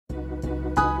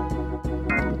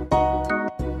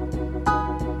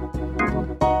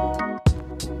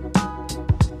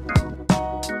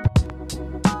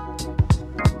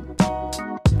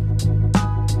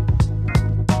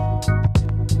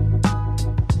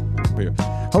over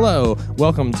here. Hello,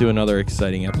 welcome to another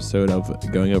exciting episode of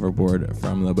Going Overboard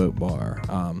from the Boat Bar.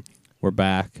 We're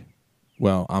back.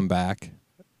 Well, I'm back.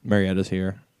 Marietta's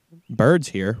here. Bird's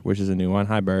here, which is a new one.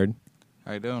 Hi, Bird.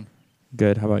 How you doing?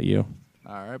 Good. How about you?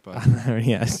 All right, bud. I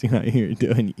already asked you how you're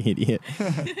doing, you idiot.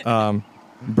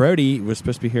 Brody was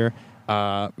supposed to be here.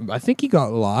 I think he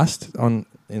got lost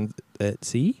at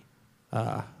sea.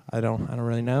 I don't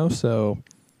really know. So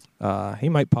he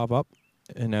might pop up.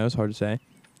 Who knows? Hard to say.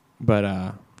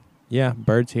 But yeah,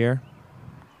 Bird's here.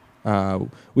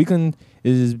 Weekland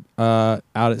is out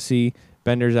at sea.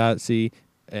 Bender's out at sea,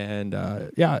 and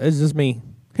yeah, it's just me.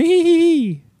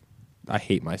 I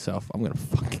hate myself. I'm gonna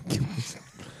fucking kill myself.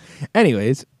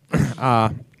 Anyways,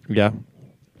 yeah.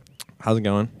 How's it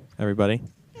going, everybody?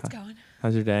 It's going.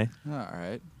 How's your day? All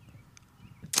right.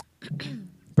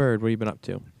 Bird, what have you been up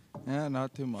to? Yeah,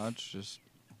 not too much. Just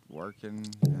working,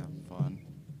 having fun,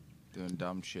 doing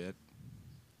dumb shit.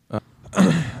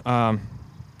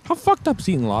 How fucked up's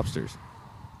eating lobsters?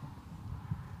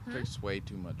 Takes way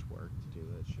too much work to do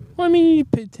that shit. Well, I mean,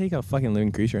 you take a fucking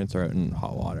living creature and throw it in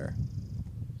hot water.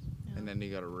 And then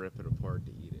you gotta rip it apart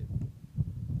to eat it.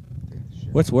 Take the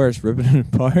shit. What's worse, ripping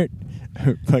it apart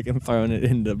or fucking throwing it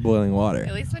into boiling water?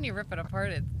 At least when you rip it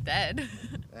apart, it's dead.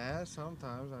 Yeah,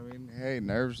 sometimes. I mean, hey,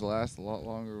 nerves last a lot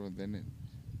longer than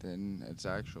its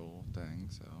actual thing.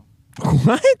 So.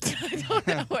 What? I don't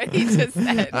know what he just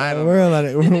said. I don't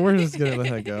We're just gonna let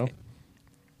that go.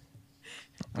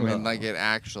 I mean, like it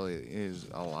actually is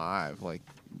alive. Like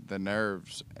the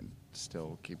nerves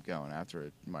still keep going after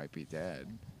it might be dead.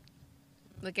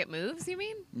 Like it moves, you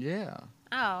mean? Yeah.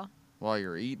 Oh. While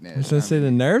you're eating it. I was gonna say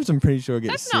the nerves. I'm pretty sure get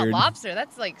That's seared. not lobster.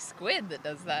 That's like squid that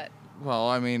does that. Well,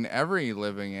 I mean, every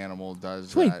living animal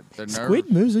does Wait, that. The squid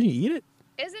nerve- moves when you eat it?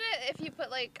 Isn't it if you put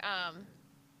like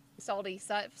salty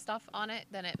stuff on it,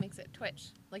 then it makes it twitch?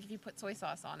 Like if you put soy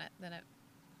sauce on it, then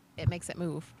it makes it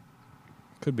move.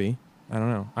 Could be. I don't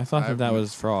know. I thought that I've-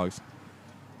 was frogs.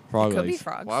 Frog It could be legs.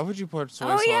 frogs. Why would you put soy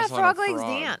Oh sauce yeah, on frog a legs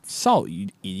frog? dance. Salt, you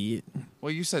idiot.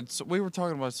 Well, you said we were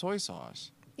talking about soy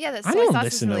sauce. Yeah, that I soy don't sauce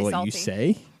listen is really to what salty. you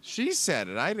say. She said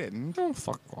it. I didn't. Don't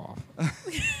fuck off.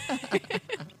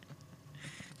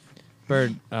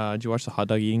 Bird, did you watch the hot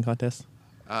dog eating contest?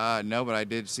 No, but I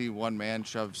did see one man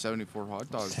shove 74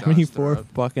 hot dogs down 74 his throat.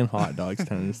 fucking hot dogs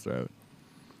down his throat.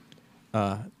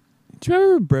 Do you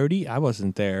remember Brody? I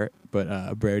wasn't there,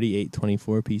 but Brody ate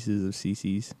 24 pieces of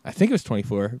CC's. I think it was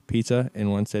 24 pizza in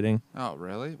one sitting. Oh,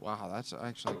 really? Wow, that's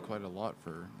actually quite a lot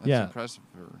for. That's Yeah. impressive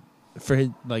for. For his,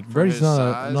 like, For Brody's his not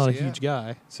size, a yeah. huge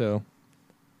guy, so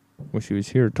wish he was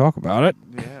here to talk about it.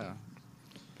 Yeah.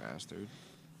 Bastard.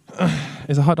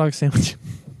 Is a hot dog sandwich?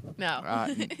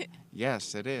 No.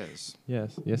 Yes, it is.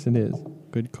 Yes, it is.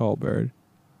 Good call, Bird.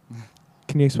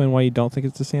 Can you explain why you don't think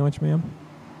it's a sandwich, ma'am?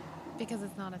 Because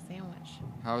it's not a sandwich.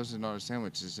 How is it not a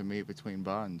sandwich? It's a meat between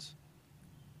buns.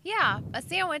 Yeah, a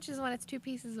sandwich is when it's two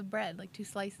pieces of bread, like two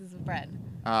slices of bread.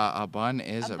 A bun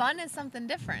is A bun is something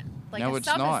different. Like no, a it's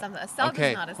sub not. is something. A sub okay,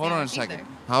 is not a hold on a sandwich second.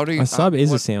 either. How do you? A sub is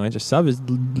a what- sandwich. A sub is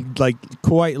like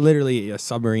quite literally a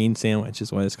submarine sandwich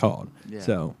is what it's called. Yeah.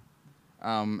 So,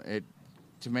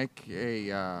 To make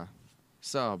a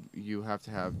sub, you have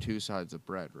to have two sides of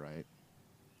bread, right?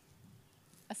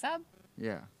 A sub?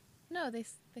 Yeah. No, they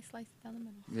slice it down the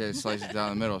middle. Yeah, slice it down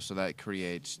the middle, so that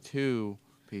creates two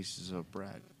pieces of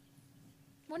bread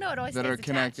Well, no, it always that stays are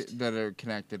attached.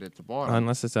 connected at the bottom.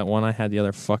 unless it's that one I had the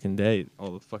other fucking day,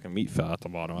 all the fucking meat fell out the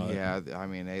bottom of it. Yeah, I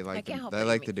mean they like can't to, help they it,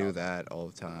 like you to meat do falls. that all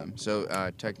the time. So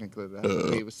technically that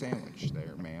would be a sandwich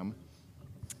there, ma'am.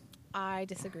 I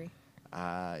disagree.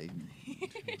 Okay.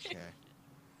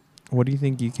 What do you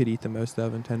think you could eat the most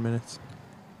of in 10 minutes?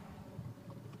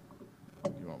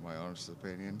 You want my honest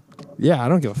opinion? Yeah, I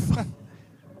don't give a fuck.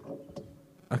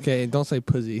 Okay, don't say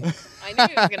pussy. I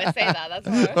knew you were gonna say that.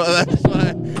 That's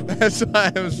why. Well, that's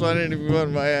why I was wondering if you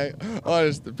want my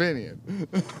honest opinion.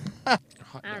 I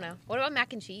don't know. What about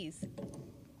mac and cheese?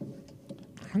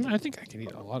 I think I could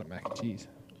eat a lot of mac and cheese.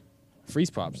 Freeze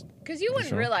pops. Because you wouldn't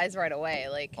Sure. realize right away.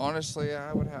 Like, Honestly,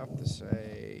 I would have to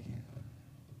say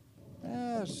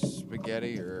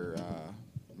spaghetti or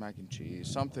mac and cheese,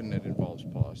 something that involves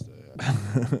pasta.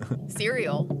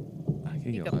 cereal. I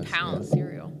could You eat a can lot of pound cereal.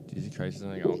 cereal. Jesus Christ,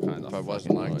 I got all kinds of If I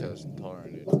wasn't fucking noise. lactose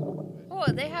intolerant, Oh,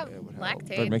 they have It would help. But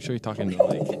lactate. make sure you're talking to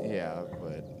like, yeah,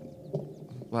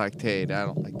 but lactate, I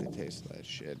don't like the taste of that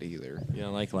shit either. you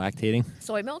don't like lactating.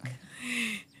 Soy milk.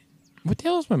 What the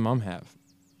hell does my mom have?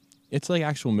 It's like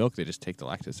actual milk. They just take the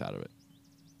lactose out of it.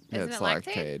 Yeah, Isn't it's it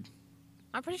lactate? lactate.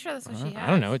 I'm pretty sure that's what she has. I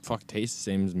don't know. It fucking tastes the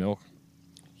same as milk.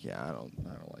 Yeah, I don't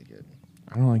like it.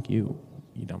 I don't like you.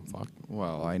 You dumb fuck.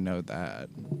 Well, I know that.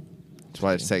 That's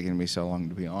why it's taking me so long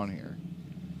to be on here.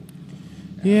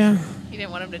 Yeah, You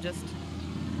didn't want him to just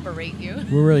berate you.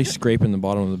 we're really scraping the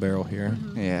bottom of the barrel here.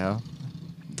 Yeah.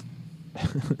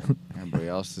 Everybody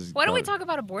else is. Why don't we going- talk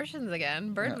about abortions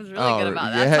again? Bird was really Oh, good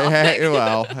about yeah, that topic. hey,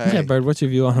 well, hey. Yeah, Bird, what's your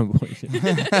view on abortion?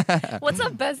 What's the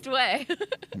best way?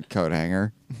 Coat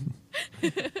hanger.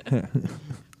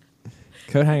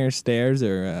 Coat hanger stairs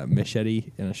or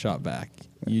machete and a shot back?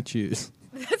 You choose.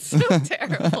 That's so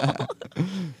terrible.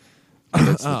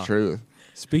 That's Oh. the truth.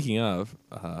 Speaking of,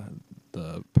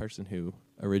 the person who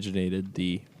originated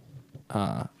the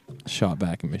shot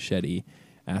back and machete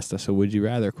asked us a would you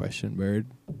rather question, Bird.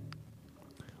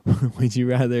 Would you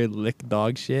rather lick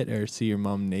dog shit or see your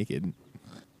mom naked?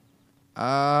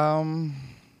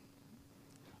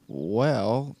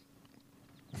 Well,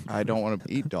 I don't want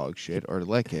to eat dog shit or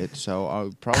lick it, so I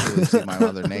would probably see my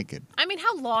mother naked. I mean,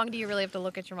 how long do you really have to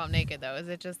look at your mom naked, though? Is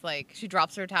it just like she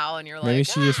drops her towel and you're like, Maybe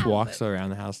she just "Ah," walks but- around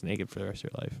the house naked for the rest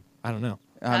of your life. I don't know.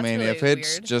 I That's mean, really if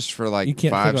it's weird. just for You like can't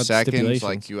think 5 about the seconds, stipulations.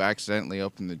 like you accidentally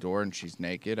open the door and she's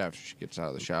naked after she gets out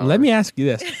of the shower. Let me ask you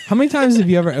this: how many times have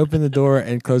you ever opened the door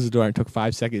and closed the door and it took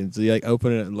 5 seconds? So you like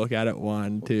open it and look at it,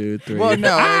 1, 2, 3. Well,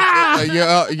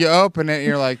 no, you open it and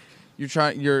you're like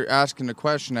you're asking a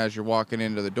question as you're walking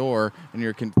into the door, and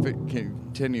you're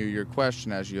continue your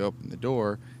question as you open the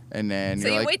door, and then So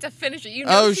you're you like, wait to finish it. You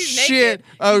know oh she's shit, naked.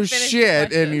 oh You finish the shit, and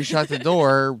question. you shut the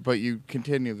door, but you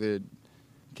continue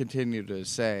to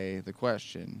say the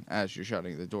question as you're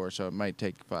shutting the door, so it might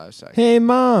take 5 seconds. Hey,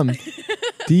 Mom,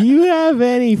 do you have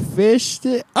any fish?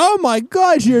 Oh my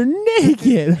God, you're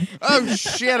naked! Oh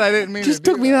shit, I didn't mean. Just to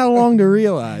do took me that long to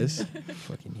realize.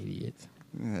 Fucking idiot.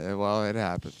 Yeah, well, it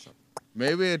happens.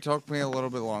 Maybe it took me a little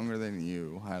bit longer than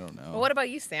you. I don't know. But what about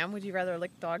you, Sam? Would you rather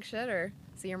lick dog shit or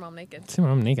see your mom naked? See, when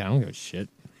I'm naked, I don't give a shit.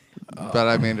 But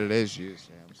I mean, it is you,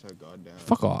 Sam. So goddamn.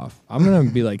 Fuck off. I'm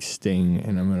gonna be like Sting,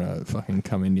 and I'm gonna fucking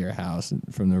come into your house and,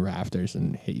 from the rafters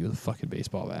and hit you with a fucking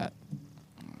baseball bat.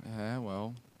 Yeah,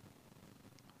 well,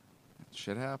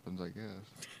 shit happens, I guess.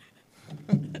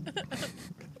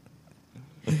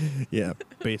 Yeah,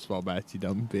 baseball bats, you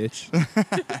dumb bitch.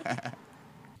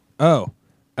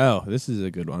 Oh, this is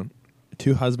a good one.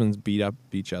 2 husbands beat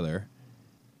each other.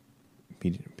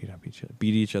 Beat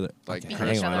each other. Like Okay,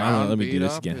 Chris hang on, Brown let me do beat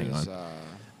this up again. Hang is,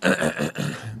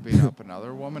 on. beat up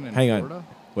another woman in Hang on. Florida.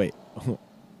 Wait.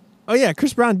 Oh yeah,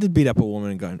 Chris Brown did beat up a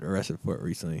woman and got arrested for it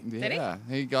recently. Yeah,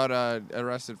 he got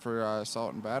arrested for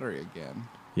assault and battery again.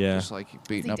 Yeah. Just like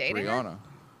beating he up dating her? Rihanna.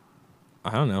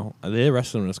 I don't know. They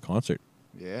arrested him at his concert.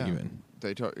 Yeah. Even.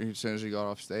 They as soon as he got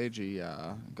off stage, he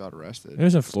got arrested. It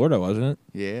was in Florida, wasn't it?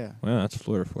 Yeah. Well, that's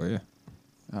Florida for you.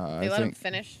 They I let him think.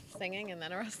 finish singing and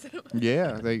then arrested him.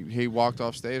 Yeah, he walked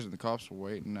off stage and the cops were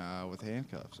waiting with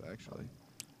handcuffs. Actually.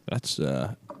 That's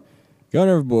going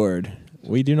overboard.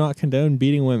 We do not condone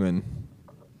beating women.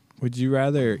 Would you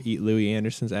rather eat Louis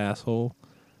Anderson's asshole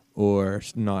or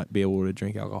not be able to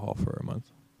drink alcohol for a month?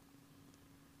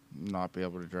 Not be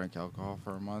able to drink alcohol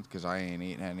for a month because I ain't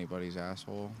eating anybody's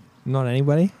asshole. Not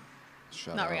anybody?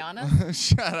 Shut Not up. Rihanna?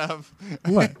 Shut up.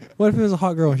 What? What if it was a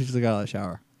hot girl and she just got out of the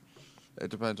shower? It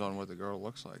depends on what the girl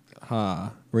looks like,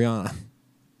 though. Rihanna.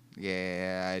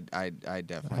 Yeah, I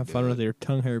definitely Have do fun it. with your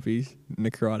tongue herpes.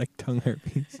 Necrotic tongue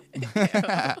herpes.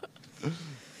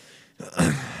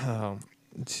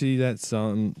 See that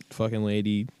some fucking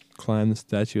lady climb the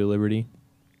Statue of Liberty?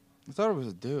 I thought it was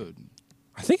a dude.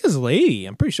 I think it was a lady.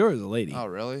 I'm pretty sure it was a lady. Oh,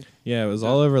 really? Yeah, it was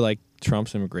all over like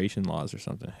Trump's immigration laws or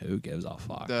something. Who gives a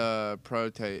fuck? The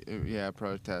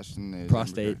protesting is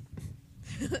Prostate.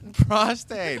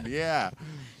 prostate. Yeah,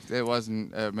 it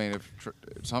wasn't. I mean, if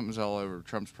something's all over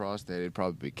Trump's prostate, it'd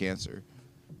probably be cancer.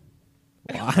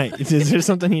 Why? Is there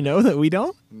something you know that we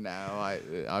don't? No,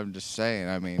 I'm just saying.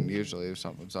 I mean, usually if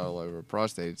something's all over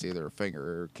prostate, it's either a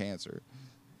finger or cancer.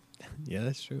 Yeah,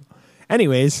 that's true.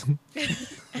 Anyways,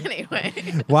 Anyway.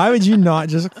 why would you not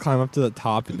just climb up to the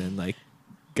top and then like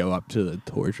go up to the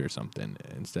torch or something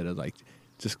instead of like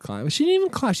just climb? She didn't even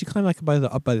climb. She climbed like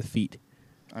up by the feet.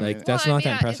 I Like mean, that's Well, I not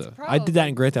mean, that it's impressive. I did that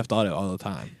in Grand Theft Auto all the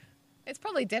time. It's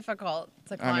probably difficult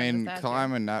to climb. I mean, the statue.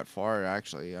 climbing that far,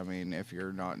 actually. I mean, if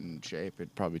you're not in shape,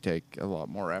 it'd probably take a lot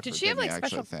more effort Did she than have you like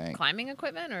actually special think. climbing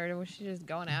equipment, or was she just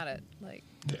going at it? Like,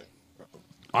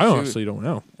 I honestly don't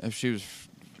know. If she was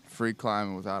free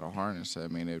climbing without a harness, I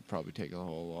mean, it'd probably take a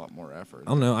whole lot more effort. I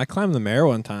don't know. I climbed the mare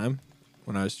one time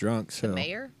when I was drunk. So the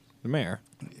mayor? The mare.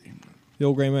 The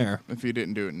old gray mare. If you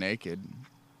didn't do it naked.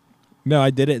 No,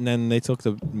 I did it, and then they took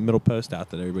the middle post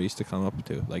out that everybody used to come up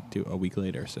to, like a week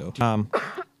later. So,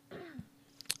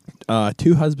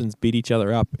 2 husbands beat each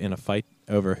other up in a fight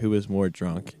over who was more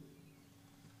drunk.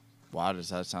 Why does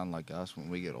that sound like us when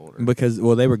we get older? Because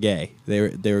they were gay. They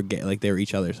were gay, like they were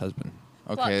each other's husband.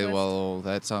 Okay, twist. well,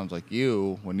 that sounds like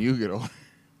you when you get older.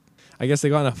 I guess they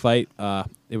got in a fight.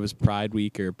 It was Pride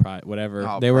Week or Pride whatever.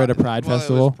 Oh, they were at a Pride well,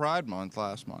 festival. It was Pride Month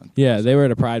last month. Yeah, they were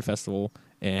at a Pride festival,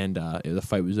 and the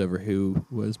fight was over who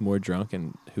was more drunk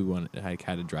and who had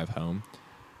to drive home.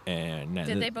 And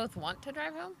Did they both want to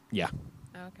drive home? Yeah,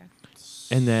 Oh, okay.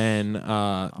 and then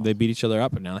they beat each other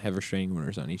up, and now they have restraining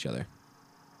orders on each other.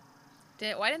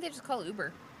 Why didn't they just call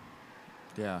Uber?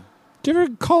 Yeah. Did you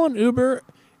ever call an Uber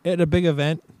at a big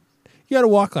event? You got to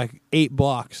walk like 8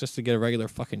 blocks just to get a regular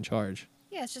fucking charge.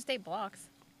 Yeah, it's just 8 blocks.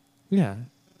 Yeah,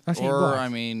 that's 8 Or, blocks. I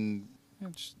mean,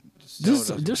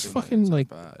 just fucking like,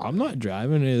 I'm not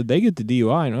driving. They get the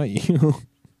DUI, not you.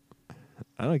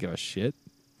 I don't give a shit.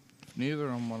 Neither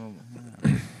of them want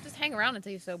to. Just hang around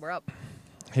until you sober up.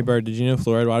 Hey, Bird, did you know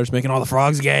fluoride water's making all the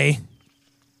frogs gay?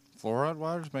 Fluoride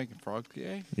water's making frogs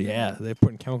gay? Yeah, they're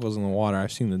putting chemicals in the water.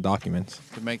 I've seen the documents.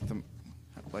 To make them,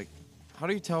 like, how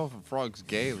do you tell if a frog's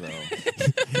gay, though?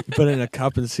 You put it in a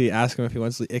cup and ask him if he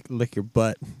wants to lick your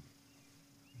butt.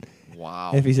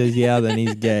 Wow. If he says yeah, then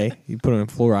he's gay. You put him in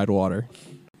fluoride water.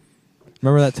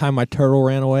 Remember that time my turtle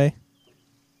ran away?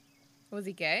 Was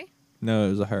he gay? No, it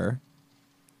was a her.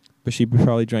 But she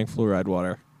probably drank fluoride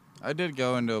water. I did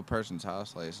go into a person's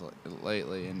house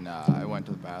lately, and I went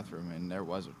to the bathroom, and there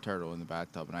was a turtle in the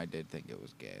bathtub, and I did think it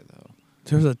was gay, though.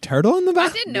 There was a turtle in the I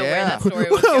bathroom? didn't know Yeah. where that story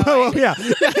was Whoa, going. whoa, yeah.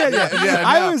 Yeah,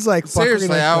 I no. was like, fuck, we're Seriously,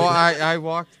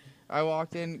 gonna- I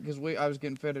walked in because I was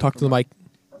getting fitted. Talk to the mic.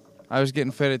 I was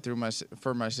getting fitted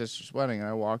for my sister's wedding, and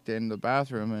I walked in the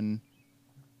bathroom and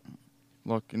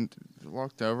looked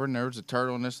over, and there was a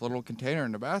turtle in this little container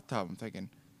in the bathtub. I'm thinking,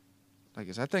 like,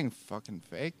 is that thing fucking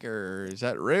fake or is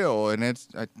that real? And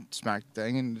I smacked the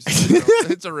thing, and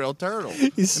it's a real turtle. You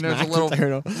And there's smacked a little the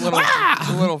turtle.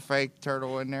 a little fake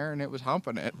turtle in there, and it was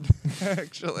humping it.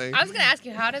 Actually, I was going to ask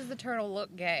you, how does the turtle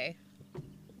look gay?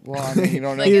 well, I mean, you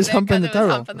don't know. He was is it humping 'cause the it was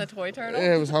turtle. humping the toy turtle?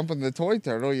 It was humping the toy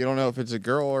turtle. You don't know if it's a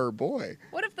girl or a boy.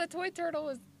 What if the toy turtle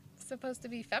was supposed to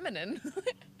be feminine?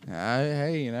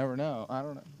 Hey, you never know. I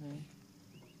don't know.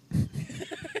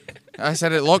 I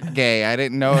said it looked gay. I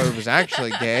didn't know it was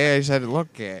actually gay. I said it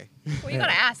looked gay. Well, you got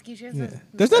to ask. You should. Yeah.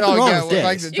 There's nothing Oh, wrong yeah, with well,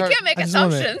 like gays. the You can't make I just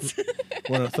wanna- assumptions.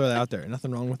 Want to throw that out there.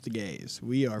 Nothing wrong with the gays.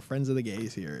 We are friends of the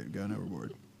gays here at Going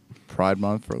Overboard. Pride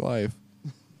Month for life.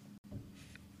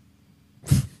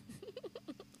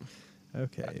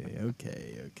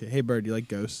 Okay. Hey, Bird, do you like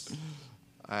ghosts?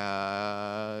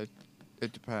 It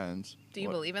depends. Do you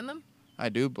believe in them? I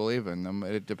do believe in them.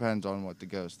 It depends on what the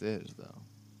ghost is, though.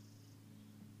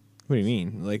 What do you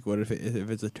mean? Like, what if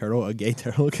it's a turtle, a gay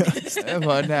turtle ghost?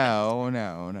 But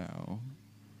no.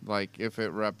 Like, if it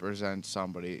represents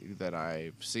somebody that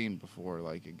I've seen before,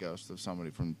 like a ghost of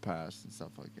somebody from the past and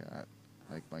stuff like that.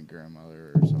 Like my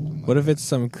grandmother or something like What if that. it's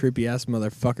some creepy ass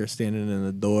motherfucker standing in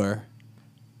the door?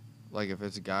 Like, if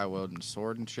it's a guy wielding a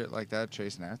sword and shit like that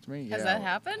chasing after me? Has yeah. that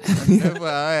happened?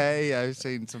 Well, I've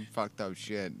seen some fucked up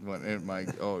shit at my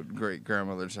old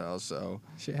great-grandmother's house, so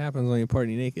Shit happens when you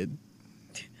party naked.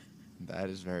 that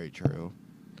is very true.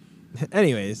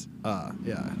 Anyways,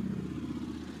 yeah.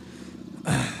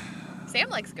 Sam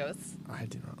likes ghosts. I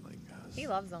do not like ghosts. He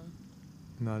loves them.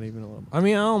 Not even a little. I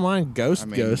mean, I don't mind ghosts,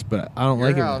 but I don't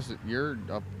like it. Your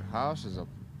house is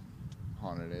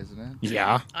haunted, isn't it?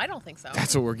 Yeah. I don't think so.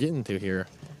 That's what we're getting to here.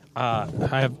 I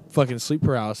have fucking sleep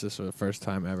paralysis for the first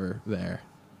time ever there.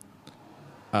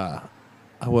 I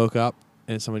woke up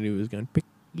and somebody was going,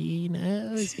 picky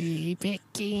nosy, right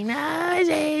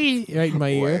in my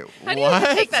ear. How do you even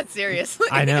take that seriously?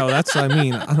 I know, that's what I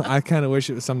mean. I kind of wish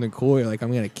it was something cooler, like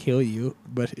I'm going to kill you,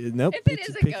 but nope. If it it's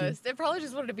is a picky. ghost, it probably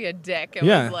just wanted to be a dick and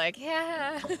Yeah. was like,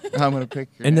 yeah. I'm gonna pick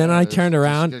your And then I nose turned just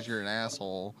around- because you're an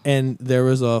asshole. And there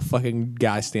was a fucking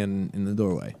guy standing in the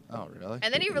doorway. Oh, really?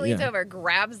 And then he leans Yeah. over,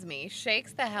 grabs me,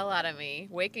 shakes the hell out of me,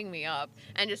 waking me up,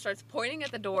 and just starts pointing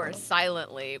at the door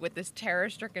silently with this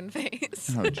terror-stricken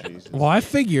face. Oh, Jesus. Well, I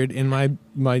figured in my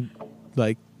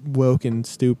like woken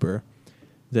stupor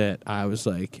that I was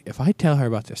like, if I tell her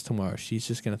about this tomorrow, she's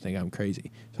just gonna think I'm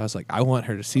crazy. So I was like, I want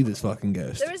her to see this fucking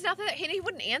ghost. There was nothing. He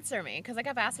wouldn't answer me because I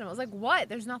kept asking him. I was like, "What?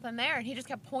 There's nothing there." And he just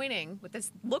kept pointing with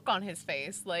this look on his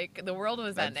face, like the world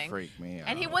was That ending. freaked me out.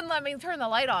 And he wouldn't let me turn the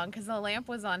light on because the lamp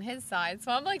was on his side.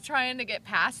 So I'm like trying to get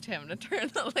past him to turn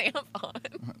the lamp on.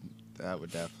 That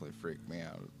would definitely freak me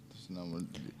out. There's no one.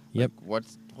 Yep.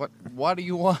 Like, what do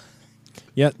you want?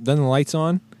 Yep. Then the lights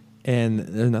on, and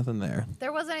there's nothing there.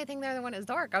 There wasn't anything there when it was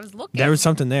dark. I was looking. There was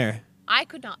something there. I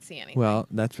could not see anything. Well,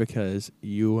 that's because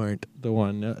you weren't the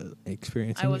one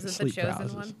experiencing I wasn't the sleep chosen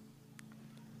paralysis. one.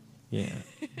 Yeah.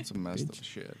 It's a messed up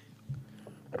shit.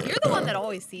 You're the one that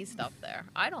always sees stuff there.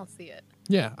 I don't see it.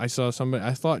 Yeah, I saw somebody.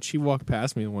 I thought she walked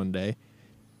past me one day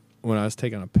when I was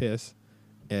taking a piss,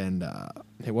 and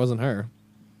it wasn't her.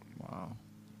 Wow.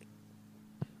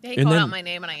 Yeah, he And called then- out my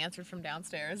name, and I answered from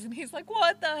downstairs, and he's like,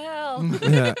 "What the hell?"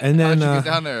 Yeah, and How'd then you get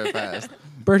down there fast?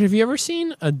 Bert, have you ever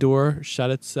seen a door shut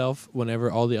itself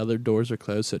whenever all the other doors are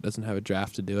closed, so it doesn't have a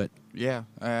draft to do it? Yeah,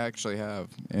 I actually have.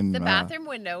 In The bathroom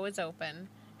window was open,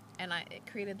 and it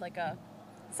created like a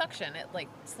suction. It like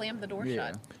slammed the door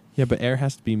Yeah. shut. Yeah, but air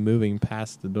has to be moving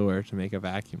past the door to make a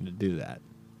vacuum to do that.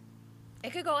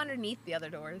 It could go underneath the other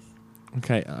doors.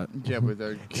 Okay. Yeah, but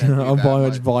there can't be How that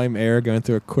much much. volume air going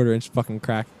through a quarter-inch fucking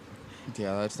crack?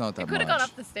 Yeah, that's not that It could much. have gone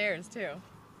up the stairs too.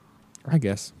 I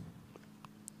guess.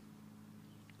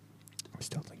 I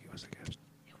still think it was a ghost.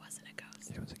 It wasn't a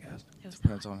ghost. It was a ghost. It was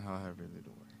Depends not. on how heavy the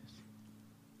door is.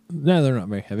 No, they're not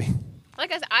very heavy.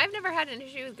 Like I said, I've never had an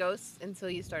issue with ghosts until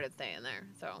you started staying there.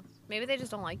 So maybe they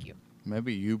just don't like you.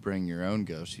 Maybe you bring your own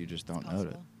ghost, you just don't know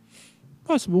it.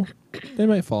 Possible. Possible. They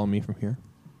might follow me from here.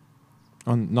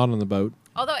 Not on the boat.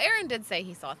 Although Aaron did say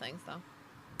he saw things though.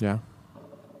 Yeah.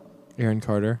 Aaron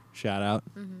Carter, shout out.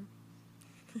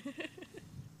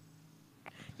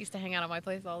 Used to hang out at my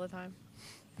place all the time.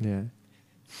 Yeah.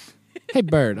 Hey,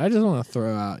 Bird, I just want to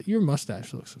throw out your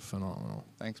mustache looks phenomenal.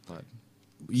 Thanks, bud.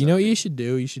 You know what you should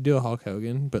do? You should do a Hulk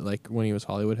Hogan, but like when he was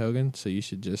Hollywood Hogan. So you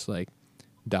should just like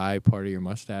dye part of your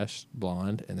mustache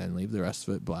blonde and then leave the rest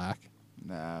of it black.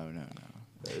 No.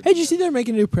 Hey, did you see they're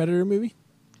making a new Predator movie?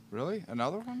 Really?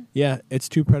 Another one? Yeah, it's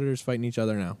two Predators fighting each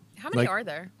other now. How many Like- are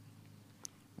there?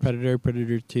 Predator,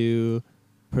 Predator 2,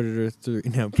 Predator 3,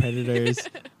 no, Predators,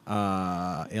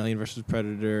 Alien versus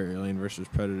Predator, Alien versus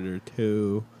Predator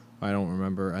 2. I don't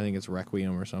remember. I think it's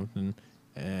Requiem or something.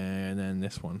 And then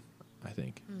this one, I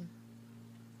think.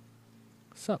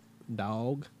 Sup,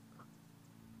 dog?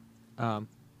 But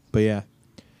yeah.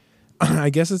 I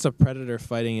guess it's a Predator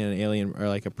fighting an alien or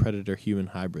like a Predator-human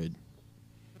hybrid.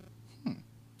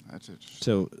 That's interesting.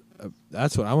 So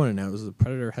that's what I want to know. Is the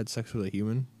Predator had sex with a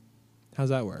human? How's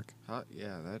that work?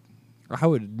 Yeah, that. I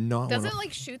would not Does want it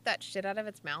like shoot that shit out of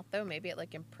its mouth though? Maybe it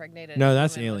like impregnated. No, a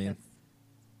that's human with Alien. its-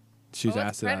 She's Oh,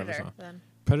 what's acid out of his Predator mouth. then?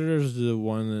 Predator's the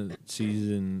one that sees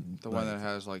in The one that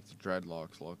has like the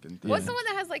dreadlocks looking thing. What's Yeah. the one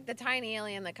that has like the tiny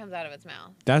alien that comes out of its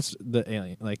mouth? That's the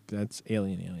alien. Like that's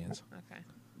aliens. Okay.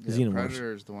 Yeah, Xenomorphs.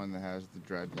 Predator is the one that has the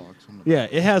dreadlocks. On the Yeah,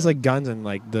 it has like guns and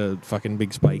like the fucking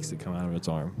big spikes that come out of its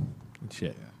arm and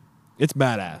shit. Yeah. It's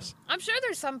badass. I'm sure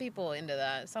there's some people into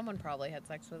that. Someone probably had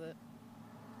sex with it.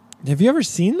 Have you ever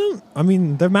seen them? I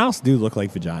mean, their mouths do look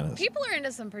like vaginas. People are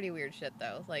into some pretty weird shit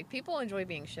though. Like people enjoy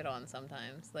being shit on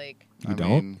sometimes. Like You I don't?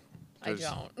 mean, I there's-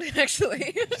 don't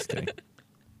actually. Just kidding.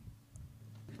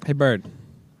 Hey, Bird.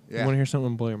 You Yeah. want to hear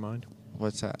something blow your mind?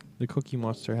 What's that? The Cookie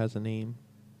Monster has a name.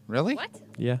 Really? What?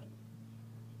 Yeah.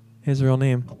 His real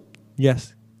name.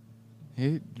 Yes.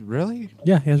 Really?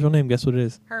 Yeah, he has a real name. Guess what it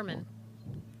is? Herman.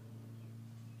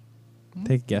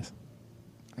 Take a guess.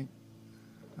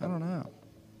 I don't know.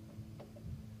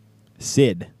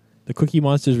 Sid. The Cookie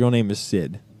Monster's real name is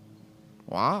Sid.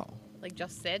 Wow. Like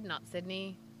just Sid, not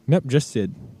Sydney. Nope, just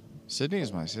Sid. Sydney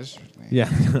is my sister's name. Yeah.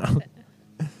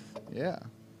 Yeah.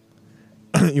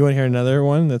 You want to hear another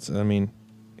one that's, I mean,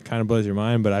 it kind of blows your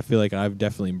mind, but I feel like I've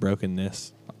definitely broken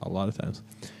this a lot of times.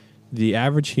 The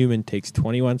average human takes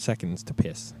 21 seconds to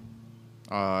piss.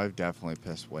 I've definitely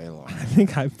pissed way long. I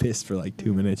think I've pissed for like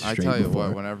 2 minutes I straight tell you before.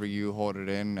 what, whenever you hold it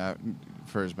in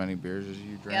for as many beers as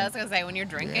you drink, Yeah, I was gonna say when you're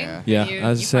drinking, Yeah. Yeah, you, I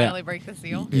was you saying- finally break the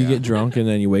seal. You Yeah. get drunk and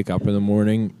then you wake up in the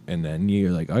morning and then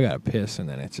you're like, I gotta piss, and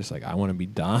then it's just like, I want to be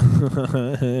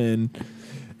done.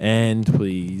 And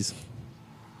please.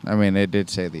 I mean, it did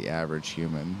say the average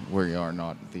human. We are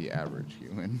not the average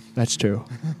human That's true.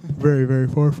 Very, very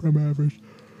far from average.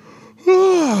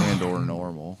 and or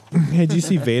normal. Hey, did you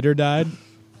see Vader died?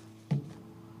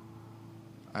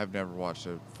 I've never watched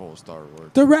a full Star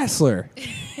Wars. The wrestler.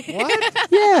 What?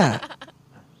 Yeah.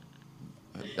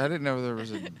 I didn't know there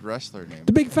was a wrestler named.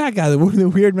 The big fat guy with the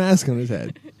weird mask on his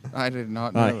head. I did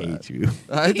not know I that. hate you.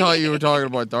 I thought you were talking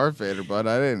about Darth Vader, but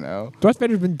I didn't know. Darth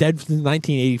Vader's been dead since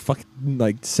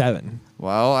 1987.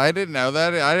 Well, I didn't know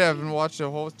that. I haven't watched a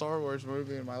whole Star Wars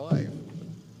movie in my life.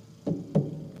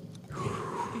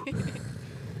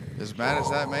 As mad as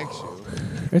that makes you.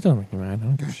 It doesn't make me mad. I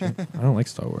don't give a shit. I don't like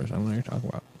Star Wars. I don't know what you're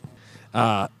talking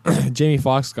about. Jamie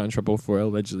Foxx got in trouble for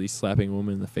allegedly slapping a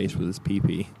woman in the face with his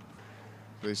pee-pee.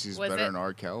 At least he's Was better it- than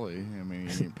R. Kelly. I mean,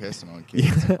 he ain't pissing on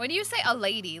kids. When you say a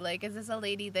lady, like, is this a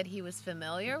lady that he was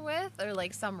familiar with, or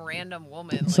like some random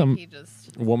woman? Some- Like he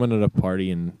just. Woman at a party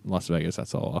in Las Vegas.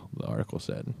 That's all the article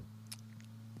said.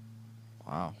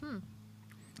 Wow.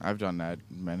 I've done that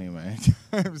many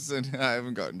times, and I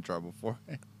haven't gotten in trouble for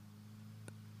it.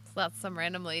 So that's some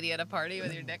random lady at a party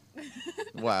with your dick.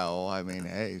 Well, I mean,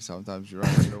 hey, sometimes you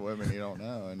run into women you don't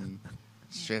know, and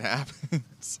shit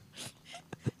happens.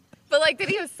 But like, did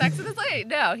he have sex with this lady?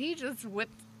 No, he just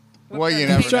whipped. Well, you her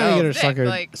never He's trying to know. get her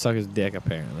dick, suck, suck his dick,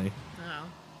 apparently, Oh,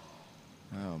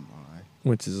 Oh my.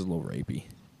 which is a little rapey.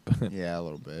 Yeah, a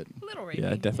little bit. a little rapey.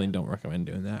 Yeah, I definitely don't recommend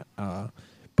doing that.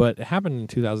 But it happened in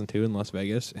 2002 in Las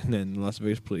Vegas, and then Las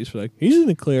Vegas police were like, "He's in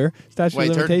the clear." Statute Wait,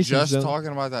 of they're limitations. just zone." talking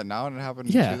about that now, and it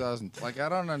happened Yeah. in 2000. Like, I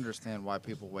don't understand why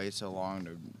people wait so long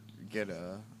to get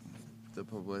the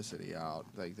publicity out.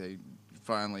 Like, they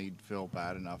finally feel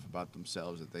bad enough about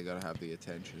themselves that they gotta have the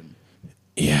attention.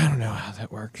 Yeah, I don't know how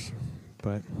that works,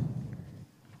 but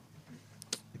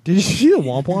did you see the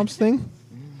Womp Womps thing?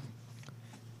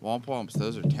 Womp womps,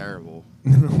 those are terrible.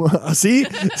 see,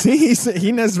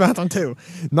 he knows about them too.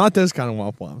 Not those kind of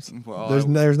Womp Womps. Well,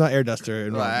 There's not air duster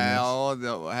involved in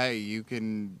this. Well, hey, you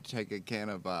can take a can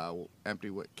of empty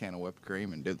can of whipped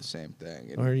cream and do the same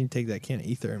thing. Or you can take that can of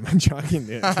ether and chuck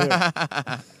into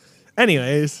it too.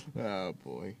 Anyways, Oh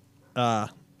boy, uh,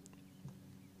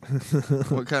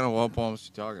 what kind of womp womps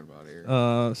you talking about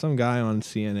here? some guy on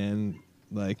CNN,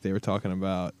 like they were talking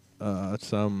about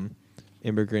some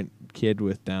immigrant kid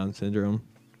with Down syndrome,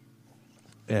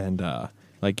 and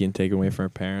like getting taken away from her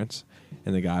parents,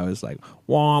 and the guy was like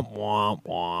womp womp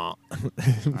womp,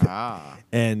 Ah,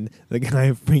 and the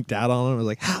guy freaked out on him. Was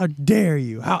like, "How dare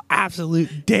you? How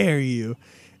absolute dare you?"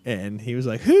 And he was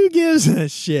like, "Who gives a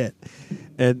shit?"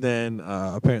 And then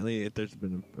apparently there's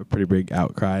been a pretty big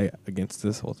outcry against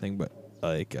this whole thing, but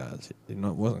like it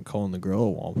wasn't calling the girl a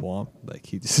womp womp. Like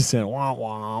he just said womp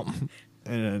womp,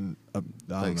 and then I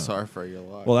don't like know. sorry for your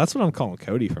life. Well, that's what I'm calling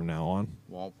Cody from now on.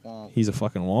 Womp womp. He's a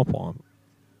fucking womp womp.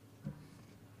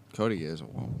 Cody is a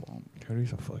womp womp.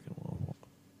 Cody's a fucking womp womp.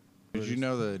 Did you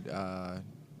know that?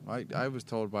 I was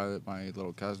told by my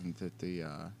little cousin that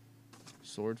the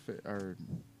swordfish or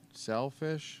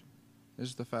sailfish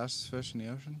is the fastest fish in the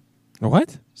ocean. A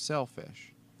what?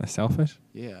 Sailfish. A sailfish?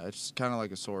 Yeah, it's kind of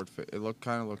like a swordfish. It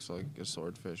looks like a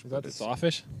swordfish. but it's-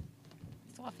 sawfish?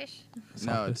 Sawfish.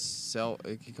 No, it's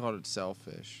he called it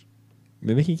sailfish.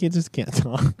 Maybe he just can't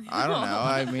talk. I don't know.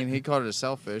 I mean, he called it a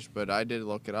sailfish, but I did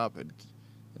look it up. It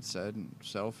said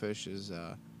sailfish is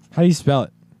How do you spell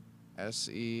it?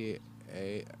 SEAL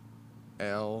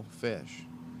fish.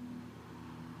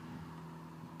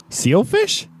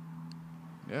 Sealfish?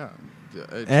 Yeah.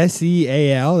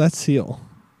 SEAL? That's seal.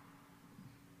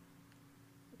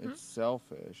 It's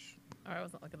sailfish. Oh, I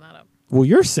wasn't looking that up. Well,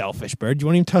 you're selfish, bird. You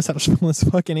won't even tell us how to spell this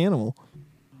fucking animal.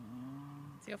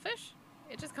 Sealfish?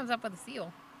 It just comes up with a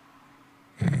seal.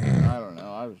 I don't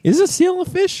know. I was. Is a seal a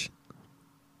fish?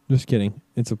 Just kidding.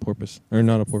 It's a porpoise. Or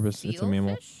not a porpoise. It's a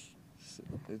mammal. Sealfish?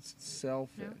 It's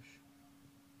sailfish.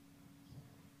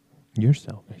 You're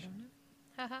selfish.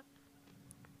 Haha.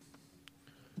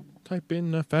 Type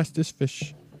in the fastest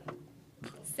fish.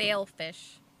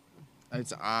 Sailfish.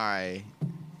 It's I.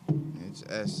 It's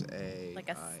SA. Like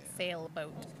a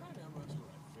sailboat.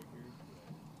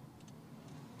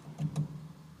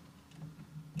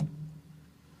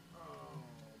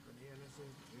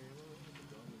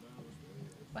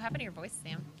 What happened to your voice,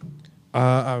 Sam?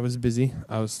 I was busy.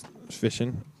 I was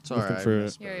fishing. It's alright. looking for, I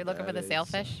missed You're what looking for that the is.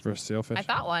 sailfish? for a sailfish. I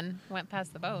thought one went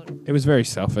past the boat. It was very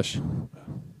selfish. A To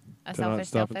not selfish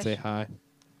stop and say sailfish. hi.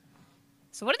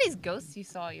 So what are these ghosts you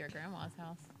saw at your grandma's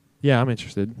house? Yeah, I'm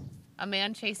interested. A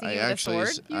man chasing I you with a actually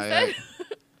sword, you I said?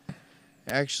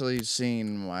 actually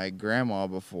seen my grandma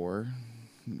before.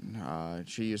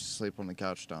 She used to sleep on the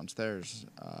couch downstairs.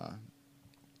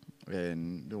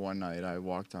 And the one night I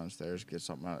walked downstairs to get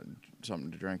something to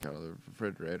drink out of the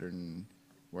refrigerator, and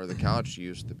where the couch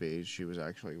used to be, she was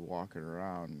actually walking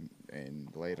around and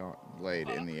laid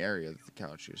in the area that the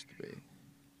couch used to be.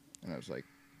 And I was like,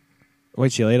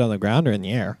 Wait, she laid on the ground or in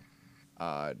the air?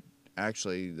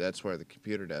 actually, that's where the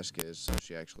computer desk is. So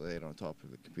she actually laid on top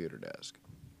of the computer desk.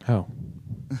 Oh.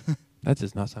 That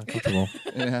does not sound comfortable.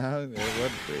 Yeah, it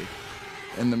would be.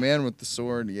 And the man with the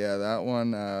sword, yeah, that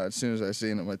one. As soon as I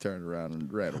seen him, I turned around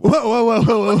and ran away.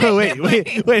 Whoa, wait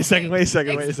a second.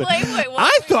 Explain what I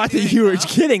were thought that doing you were now?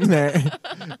 kidding there.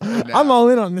 No. I'm all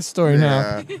in on this story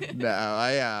now. No,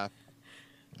 I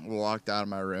walked out of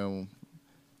my room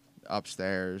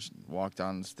upstairs, walked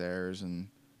down the stairs, and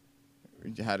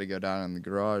had to go down in the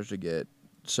garage to get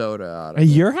soda out of At it.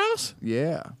 your house?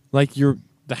 Yeah, Like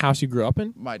the house you grew up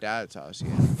in? my dad's house,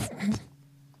 yeah.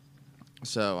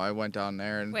 So I went down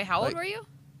there and Wait, how old were you?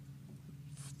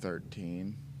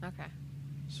 13. Okay.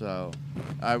 So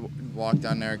I walked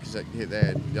down there because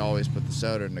they always put the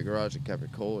soda in the garage and kept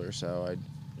it cooler. So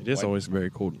I It is Like- always very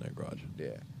cold in that garage.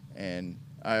 Yeah, and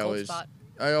I Cold always, spot.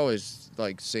 I always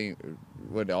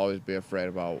would always be afraid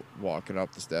about walking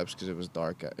up the steps because it was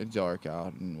dark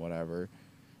out and whatever.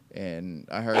 And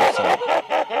I heard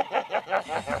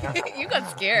You got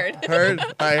scared.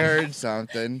 I heard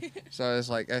something, so I was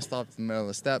like, I stopped in the middle of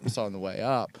the steps on the way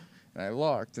up, and I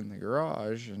looked in the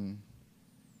garage and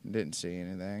didn't see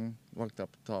anything. Looked up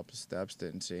the top of the steps,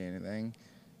 didn't see anything.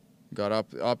 Got up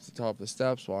the top of the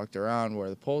steps, walked around where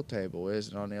the pool table is,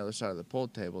 and on the other side of the pool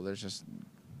table, there's just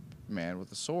a man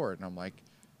with a sword, and I'm like,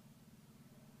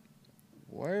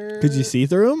 where? Could you see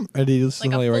through him, or did he just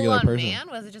Like look like a a regular full-on person? man?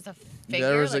 Was it just a figure?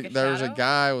 There was like there was a shadow?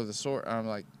 guy with a sword, and I'm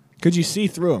like, Could you see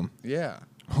through him? yeah,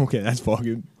 Okay, that's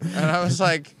fucking. and I was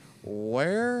like,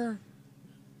 where?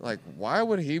 Like, why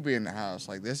would he be in the house?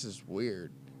 Like, this is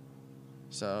weird.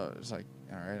 So it's like,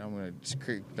 all right, I'm gonna just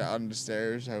creep down the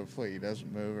stairs. Hopefully he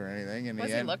doesn't move or anything. And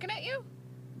Was he looking at you?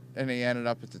 And he ended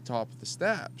up at the top of the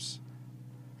steps.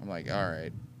 I'm like, all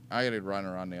right, I gotta run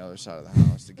around the other side of the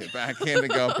house to get back in to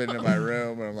go up into my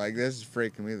room. And I'm like, this is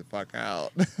freaking me the fuck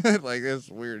out. Like, this is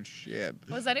weird shit.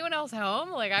 Was anyone else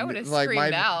home? Like I would have Like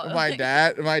screamed out. my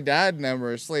dad and them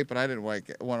were asleep, but I didn't want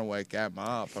to wake him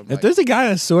up. I'm If like, there's a guy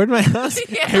with a sword in my house,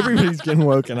 Yeah. everybody's getting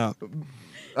woken up.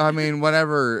 I mean,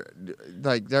 whatever.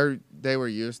 Like they were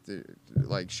used to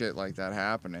like shit like that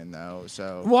happening though.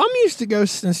 So Well, I'm used to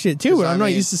ghosts and shit too, 'Cause but I'm I not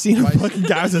mean, used to seeing a my- fucking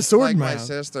guy with a sword like in my my house.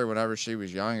 sister, whenever she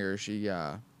was younger, she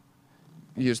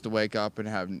used to wake up and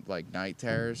have like night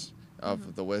terrors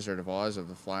of the Wizard of Oz, of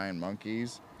the flying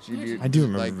monkeys. She I do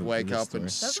remember like this wake up story. and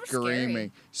Those were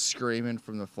scary. screaming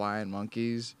from the flying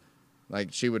monkeys.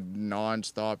 Like she would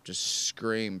nonstop just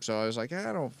scream. So I was like,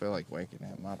 I don't feel like waking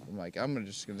him up. I'm like,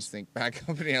 just gonna sneak back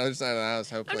up on the other side of the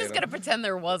house. I'm Hopefully, just I gonna don't- pretend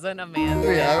there wasn't a man.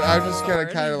 Yeah, I'm just gonna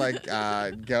Lord. kind of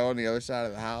like go on the other side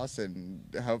of the house, and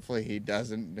hopefully he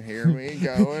doesn't hear me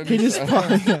going. He just so-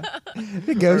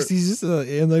 the ghost. He's just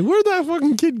and like, where'd that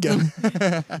fucking kid go?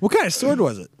 What kind of sword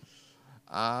was it?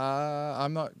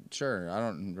 I'm not sure. I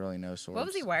don't really know swords. What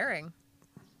was he wearing?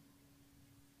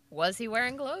 Was he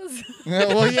wearing clothes?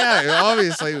 Well, yeah,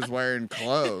 obviously he was wearing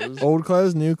clothes. Old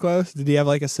clothes, new clothes? Did he have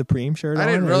like a Supreme shirt on? I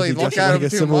didn't or was really he look dressed at like him a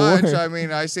too Civil much. War? I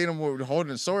mean, I seen him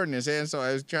holding a sword in his hand, so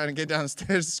I was trying to get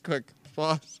downstairs as quick as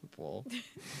possible.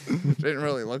 Didn't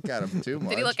really look at him too much.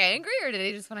 Did he look angry or did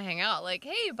he just want to hang out? Like,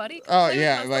 hey, buddy. come Oh, play with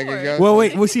yeah, my like a sword. ghost. Well,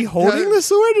 wait, was he holding the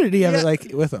sword or did he have Yeah. it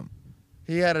like with him?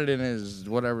 He had it in his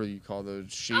whatever you call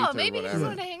those sheath Oh, or maybe he just whatever.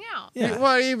 wanted to hang out. Yeah.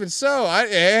 Well, even so,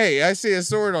 I see a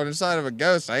sword on the side of a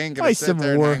ghost. I ain't gonna Why sit Civil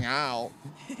there War? and hang out.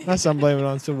 That's I'm blaming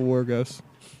on Civil War ghosts.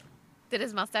 Did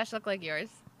his mustache look like yours?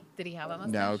 Did he have a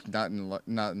No, mustache?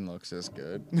 nothing looks this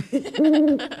good.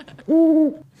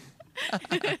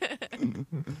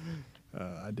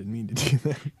 I didn't mean to do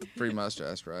that. Free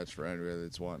mustache rides for anybody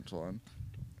that's wants one.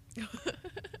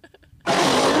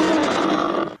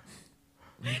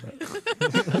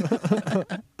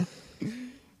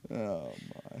 Oh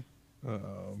my!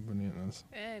 Oh, bananas.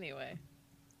 Anyway.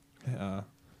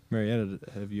 Marietta,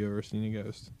 have you ever seen a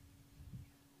ghost?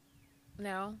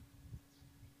 No.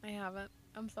 I haven't.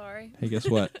 I'm sorry. Hey, guess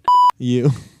what? You.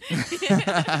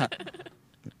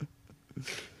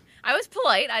 I was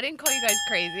polite. I didn't call you guys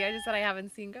crazy. I just said I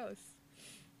haven't seen ghosts.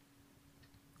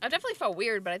 I definitely felt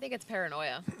weird, but I think it's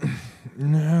paranoia.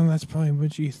 No, that's probably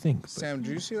what you think. But Sam,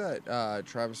 did you see that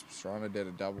Travis Pastrana did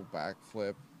a double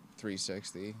backflip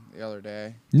 360 the other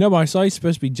day? no, but I saw he's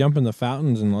supposed to be jumping the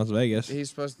fountains in Las Vegas. He's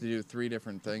supposed to do 3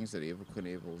 different things that Evil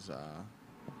Knievel's.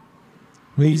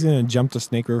 He's gonna jump the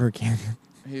Snake River Canyon.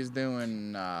 He's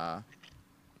doing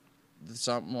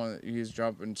he's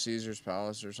jumping Caesar's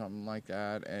Palace or something like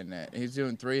that, and he's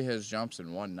doing 3 of his jumps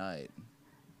in one night.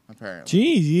 Apparently.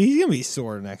 Jeez, he's gonna be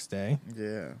sore next day.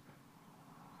 Yeah.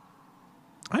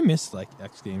 I missed like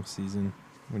X Games season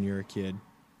when you were a kid.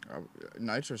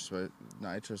 Nitro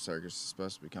Circus is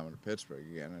supposed to be coming to Pittsburgh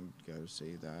again, and go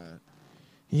see that.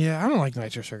 Yeah, I don't like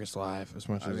Nitro Circus live as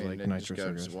much I as mean, like then Nitro just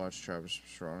go Circus. to watch Travis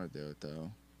Pastrana do it though.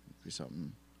 It'd be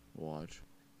something to watch.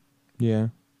 Yeah.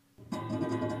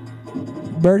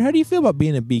 Bird, how do you feel about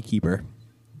being a beekeeper?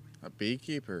 A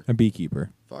beekeeper? A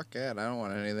beekeeper. Fuck that! I don't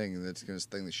want anything that's gonna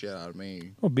sting the shit out of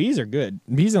me. Well, bees are good.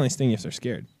 Bees only sting if they're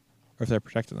scared or if they're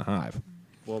protecting the hive.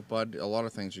 Well, bud, a lot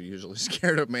of things are usually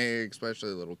scared of me, especially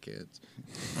little kids.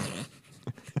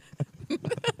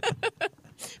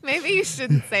 Maybe you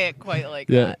shouldn't say it quite like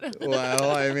Yeah. that.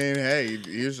 Well, I mean, hey,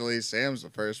 usually Sam's the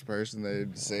first person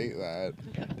they'd say that.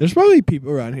 There's probably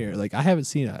people around here. Like I haven't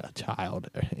seen a child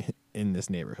in this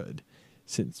neighborhood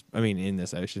in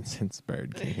this ocean since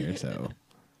Bird came here. So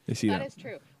they see That that. is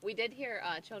true. We did hear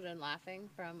children laughing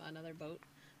from another boat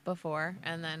before,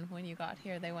 and then when you got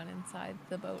here, they went inside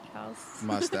the boathouse.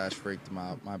 Mustache freaked him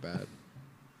out. My bad.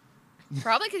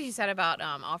 Probably because you said about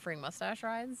offering mustache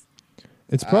rides.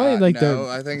 It's probably like no,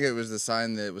 the. I think it was the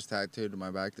sign that was tattooed to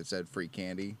my back that said free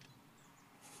candy.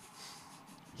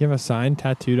 You have a sign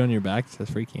tattooed on your back that says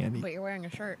free candy. But you're wearing a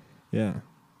shirt. Yeah.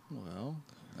 Well,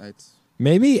 it's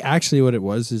Maybe actually what it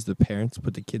was is the parents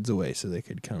put the kids away so they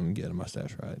could come get a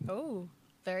mustache ride. Oh,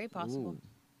 very possible.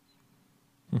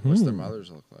 what's their Mhm.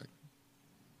 mothers look like?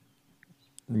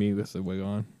 Me with the wig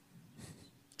on.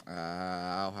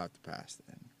 I'll have to pass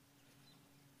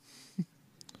then.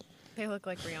 They look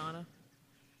like Rihanna.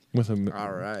 With a.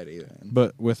 Alrighty then.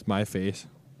 But with my face.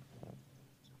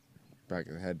 Back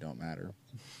of the head don't matter.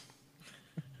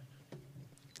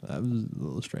 That was a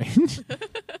little strange.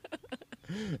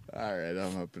 All right,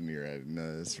 I'm up in your head.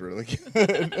 No, that's really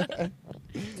good.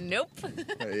 Nope.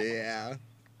 Yeah.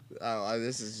 Oh,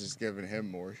 this is just giving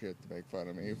him more shit to make fun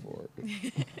of me for.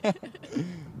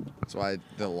 That's why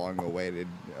the long-awaited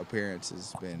appearance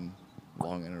has been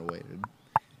long and awaited.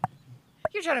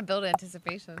 You're trying to build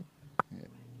anticipation.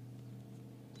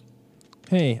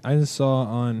 Hey, I just saw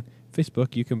on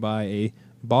Facebook you can buy a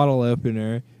bottle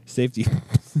opener safety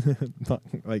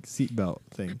like seatbelt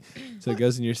thing. So it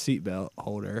goes in your seatbelt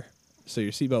holder. So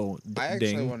your seatbelt won't I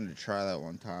actually ding. wanted to try that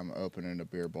one time, opening a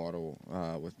beer bottle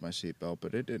with my seatbelt,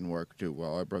 but it didn't work too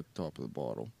well. I broke the top of the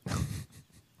bottle.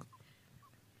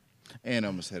 And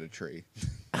almost hit a tree.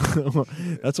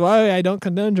 That's why I don't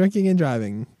condone drinking and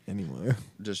driving anymore.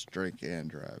 Just drink and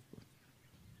drive.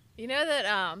 You know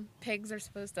that pigs are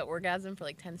supposed to orgasm for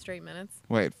like 10 straight minutes?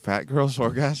 Wait, fat girls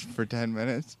orgasm for 10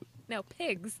 minutes? No,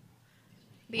 pigs.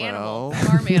 The Well. animal. The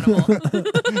farm animal.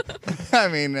 I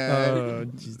mean, Oh,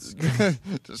 Jesus.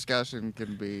 discussion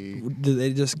can be... Do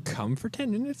they just come for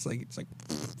 10 minutes? Like it's like,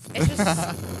 It's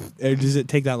just... or does it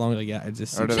take that long to get? It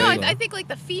just Or do seems No, they- slow. I think like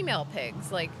the female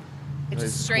pigs, like, it's they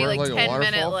just straight squirt like a 10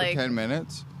 minute, waterfall like, for 10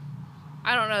 minutes?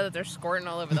 I don't know that they're squirting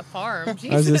all over the farm. I was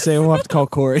Jesus. gonna say we'll have to call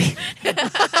Corey. He'd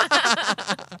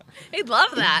love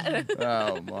that.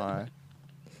 Oh, my.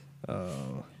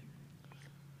 Oh.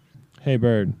 Hey,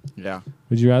 Bird. Yeah.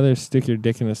 Would you rather stick your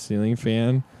dick in a ceiling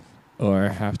fan or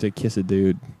have to kiss a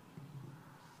dude?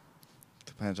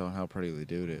 Depends on how pretty the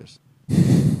dude is.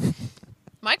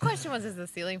 My question was, is the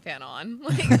ceiling fan on?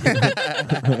 Like,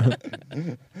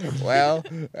 Well,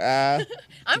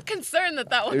 I'm concerned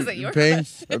that wasn't your Bing,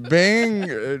 question. Bing,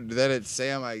 that it's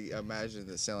Sam, I imagine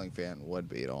the ceiling fan would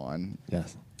be on.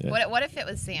 Yes. Yeah. What if it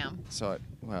was Sam? So,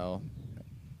 well.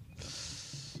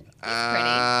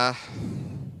 pretty.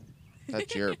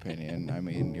 That's your opinion. I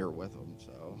mean, you're with him,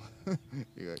 so.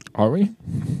 Are we?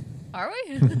 Are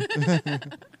we?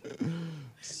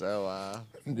 So,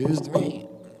 News to me.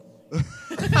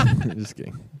 Just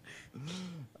kidding.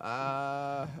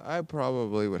 I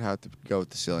probably would have to go with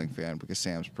the ceiling fan because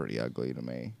Sam's pretty ugly to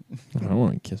me. I don't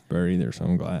want to kiss Bird either, so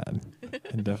I'm glad.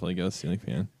 I'd definitely go ceiling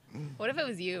fan. What if it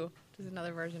was you? Just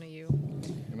another version of you.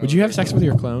 Would you have sex with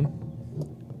your clone?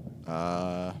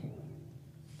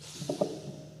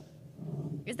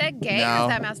 Is that gay or No. is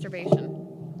that masturbation?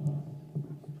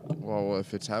 Well,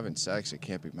 if it's having sex, it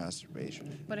can't be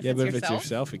masturbation. What if Yeah, it's but yourself? if it's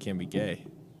yourself, it can be gay.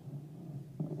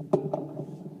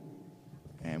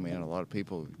 I mean, a lot of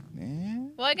people.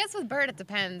 Well, I guess with Bird it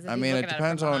depends. If I he's mean, it looking at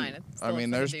depends from on. behind, it still I looks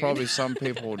mean, like a there's dude. probably some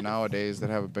people nowadays that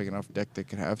have a big enough dick that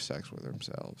can have sex with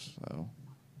themselves. So.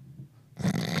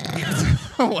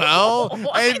 Well,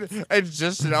 it's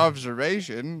just an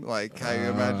observation. Like I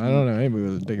imagine. I don't know. Anybody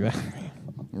would dig that.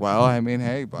 Well, I mean,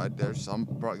 hey, bud, there's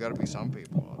got to be some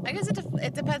people. I guess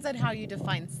it depends on how you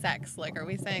define sex. Like, are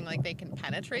we saying like they can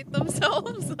penetrate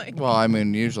themselves? Like, Well, I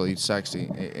mean, usually sex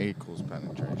equals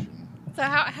penetration. so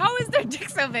how is their dick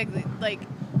so big? Like,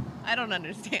 I don't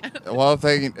understand. Well,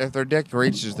 if their dick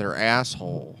reaches their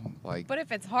asshole, like. But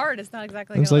if it's hard, it's not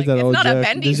exactly. It's gonna, like that it's old not a joke.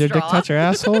 bendy Does your dick straw. touch your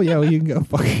asshole? Yeah, well, you can go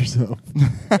fuck yourself.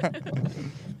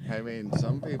 I mean,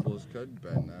 some people's could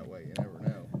bend that way. You never know.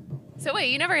 So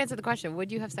wait, you never answered the question.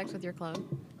 Would you have sex with your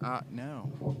clone? No.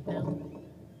 No.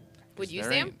 Would you,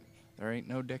 There Sam? There ain't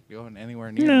no dick going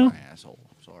anywhere near No. my asshole.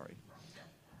 Sorry.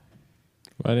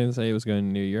 Well, I didn't say it was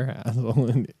going near your asshole.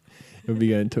 It would be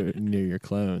going near your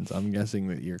clones. I'm guessing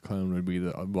that your clone would be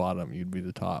the bottom. You'd be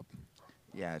the top.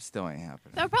 Yeah, it still ain't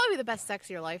happening. That would probably be the best sex of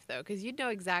your life, though, because you'd know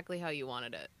exactly how you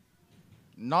wanted it.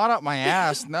 Not up my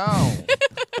ass, no.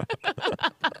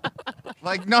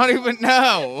 Like, not even,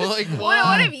 no. Like,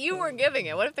 What if you were giving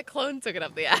it? What if the clone took it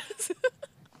up the ass?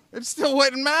 It still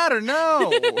wouldn't matter,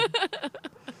 no.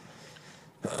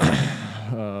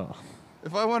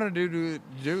 If I wanted to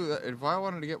do that, if I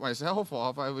wanted to get myself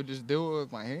off, I would just do it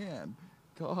with my hand.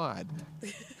 God.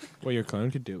 Well, your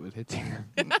clone could do it with his hair.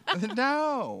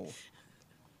 No.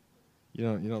 You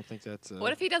don't think that's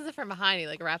What if he does it from behind? He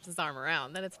like wraps his arm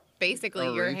around. Then it's basically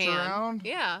A your reach hand. around?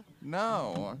 Yeah.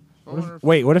 No.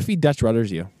 Wait, what if he Dutch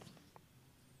rudders you?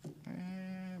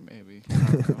 Maybe. I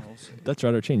don't know, we'll see. Dutch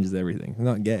rudder changes everything. It's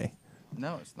not gay.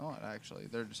 No, it's not actually.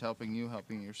 They're just helping you,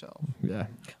 helping yourself. Yeah.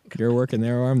 You're working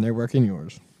their arm, they're working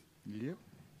yours. Yep.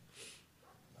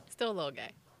 Still a little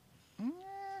gay.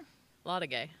 A lot of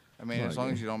gay. I mean, Well, as long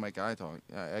yeah. as you don't make eye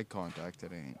contact,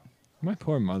 it ain't. My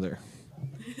poor mother.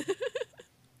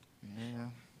 Yeah.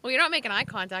 Well, you're not making eye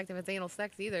contact if it's anal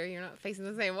sex either. You're not facing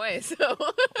the same way. So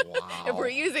Wow. if we're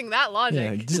using that Yeah,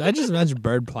 logic, I just imagine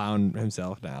Bird plowing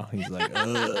himself now. He's like,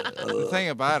 The thing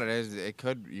about it is,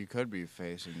 you could be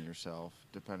facing yourself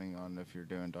depending on if you're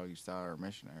doing doggy style or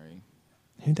missionary.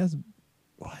 he does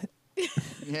what?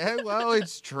 Yeah, well,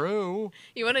 it's true.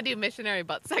 you want to do missionary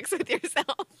butt sex with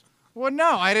yourself. Well,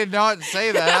 no, I did not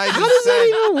say that. I How just does said,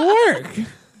 that even work?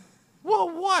 well,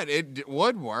 what? It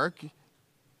would work.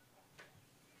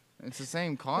 It's the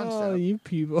same concept. Oh, you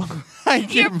people.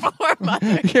 Your poor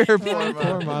mother. Your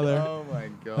poor mother. Oh my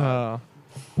god.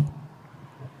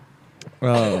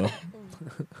 Oh.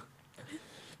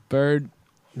 Bird,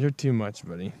 you're too much,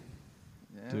 buddy.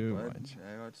 Yeah, too but much.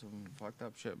 I got some fucked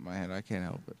up shit in my head. I can't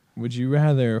help it. Would you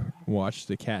rather watch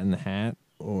The Cat in the Hat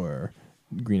or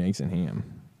Green Eggs and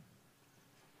Ham?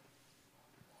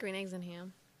 Green eggs and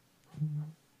ham.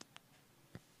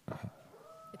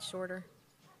 It's shorter.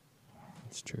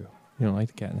 It's true. You don't like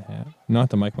The Cat in the Hat? Not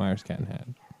the Mike Myers Cat in the Hat.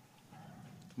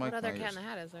 What other Myers. Cat in the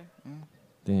Hat is there?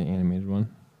 The animated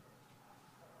one.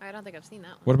 I don't think I've seen that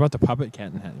one. What about the puppet Cat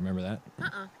in the Hat? You remember that?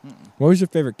 Uh-uh. What was your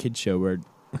favorite kid show, Bird?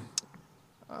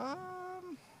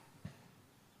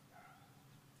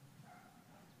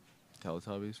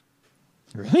 Teletubbies?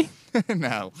 Really?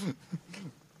 No.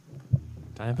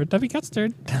 Time for Tuffy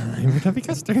Custard. Time for Tuffy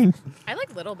Custard. I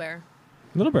like Little Bear.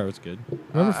 Little Bear was good.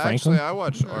 Remember Franklin? Actually, I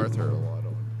watched Arthur a lot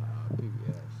on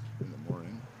PBS in the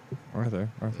morning.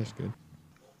 Arthur's good.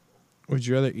 Would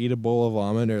you rather eat a bowl of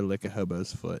vomit or lick a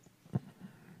hobo's foot?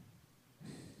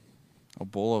 A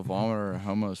bowl of vomit or a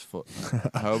homo's foot?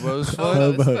 Hobo's foot?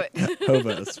 Hobo's foot.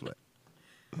 Hobo's foot.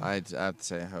 I'd have to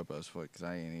say hobo's foot because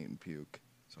I ain't eating puke.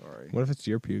 Sorry. What if it's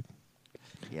your puke?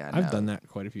 Yeah, I've no. done that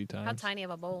quite a few times. How tiny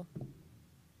of a bowl?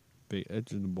 Big,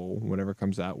 it's in the bowl. Whatever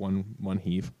comes out, one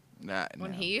heave. Nah,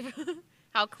 One no. heave?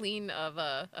 How clean of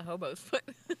a hobo's foot?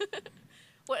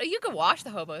 Well, you could wash the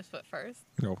hobo's foot first.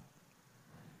 No. You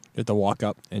have to walk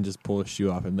up and just pull his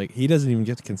shoe off, and like he doesn't even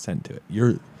get to consent to it.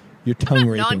 You're tongue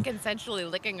I'm not raping, non-consensually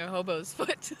licking a hobo's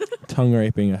foot. tongue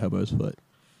raping a hobo's foot.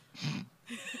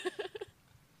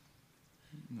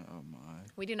 Oh my.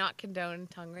 We do not condone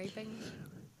tongue raping.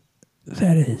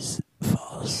 That is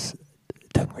false.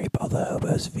 Tongue rape all the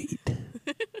hobo's feet.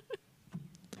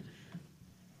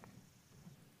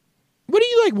 What do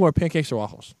you like more, pancakes or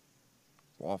waffles?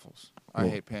 Waffles. I Cool.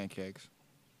 hate pancakes.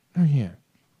 Oh yeah.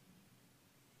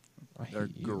 I They're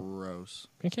hate you. gross.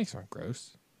 Pancakes aren't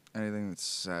gross. Anything that's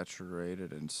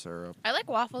saturated in syrup. I like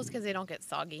waffles because they don't get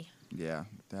soggy Yeah,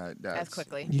 that's as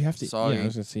quickly. You have to. Soggy. Yeah, I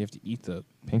was gonna say you have to eat the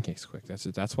pancakes quick. That's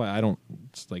it. That's why I don't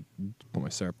just like put my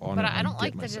syrup on. But it I and don't dip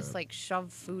like my to just syrup. like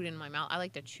shove food in my mouth. I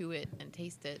like to chew it and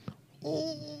taste it.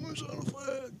 Oh, sound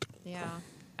effect. Yeah.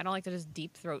 I don't like to just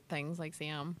deep throat things like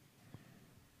Sam.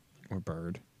 Or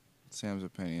bird. Sam's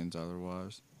opinions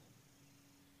otherwise.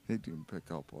 He didn't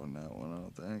pick up on that one, I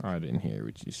don't think. I didn't hear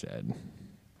what you said.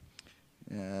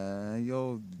 Yeah,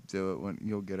 you'll do it when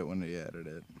you'll get it when you edit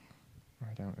it.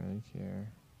 I don't really care.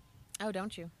 Oh,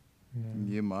 don't you?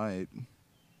 You might.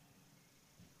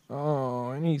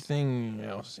 Oh, anything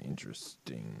else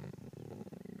interesting?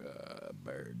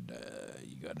 Bird,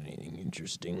 you got anything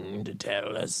interesting to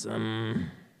tell us?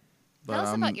 But Tell us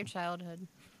I'm, about your childhood.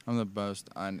 I'm the most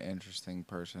uninteresting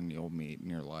person you'll meet in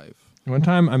your life. One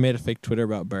time I made a fake Twitter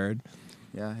about Bird,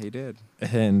 Yeah, he did.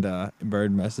 and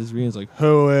Bird messaged me and was like,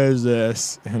 "Who is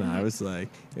this?" And I was like,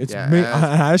 "It's Yeah, me." as-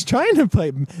 I was trying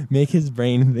to make his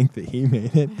brain think that he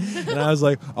made it, and I was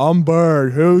like, "I'm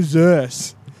Bird. Who's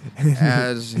this?"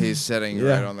 As he's sitting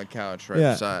Yeah. right on the couch right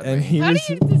Yeah, beside and me. he How was.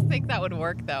 do you just think that would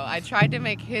work, though? I tried to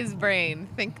make his brain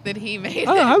think that he made it.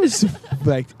 I don't know, I was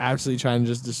like absolutely trying to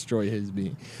just destroy his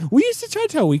being. We used to try to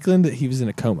tell Weekland that he was in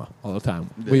a coma all the time.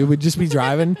 We Yeah. would just be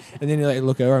driving, and then you like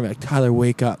look over and be like, "Tyler,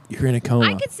 wake up! You're in a coma."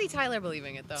 I could see Tyler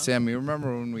believing it, though. Sam, you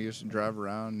remember when we used to drive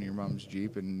around in your mom's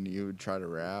Jeep and you would try to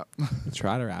rap?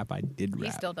 Try to rap. I did He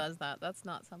rap. still does that. That's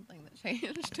not something that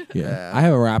changed. Yeah. Yeah. I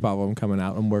have a rap album coming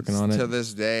out. I'm working on To it.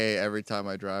 this day, every time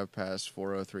I drive past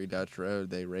 403 Dutch Road,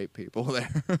 they rape people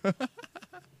there.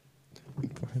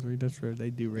 403 Dutch Road, they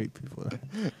do rape people.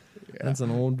 That's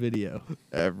an old video.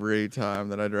 Every time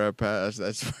that I drive past,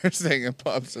 that's the first thing that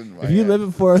pops in my If you head. live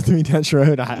at 403 Dutch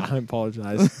Road, I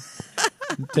apologize.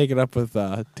 Take it up with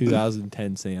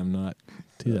 2010 Sam, not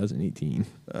 2018.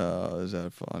 Oh, is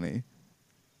that funny?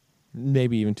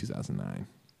 Maybe even 2009.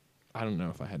 I don't know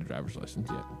if I had a driver's license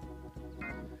yet.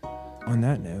 On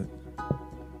that note,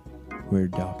 we're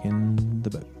docking the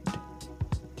boat.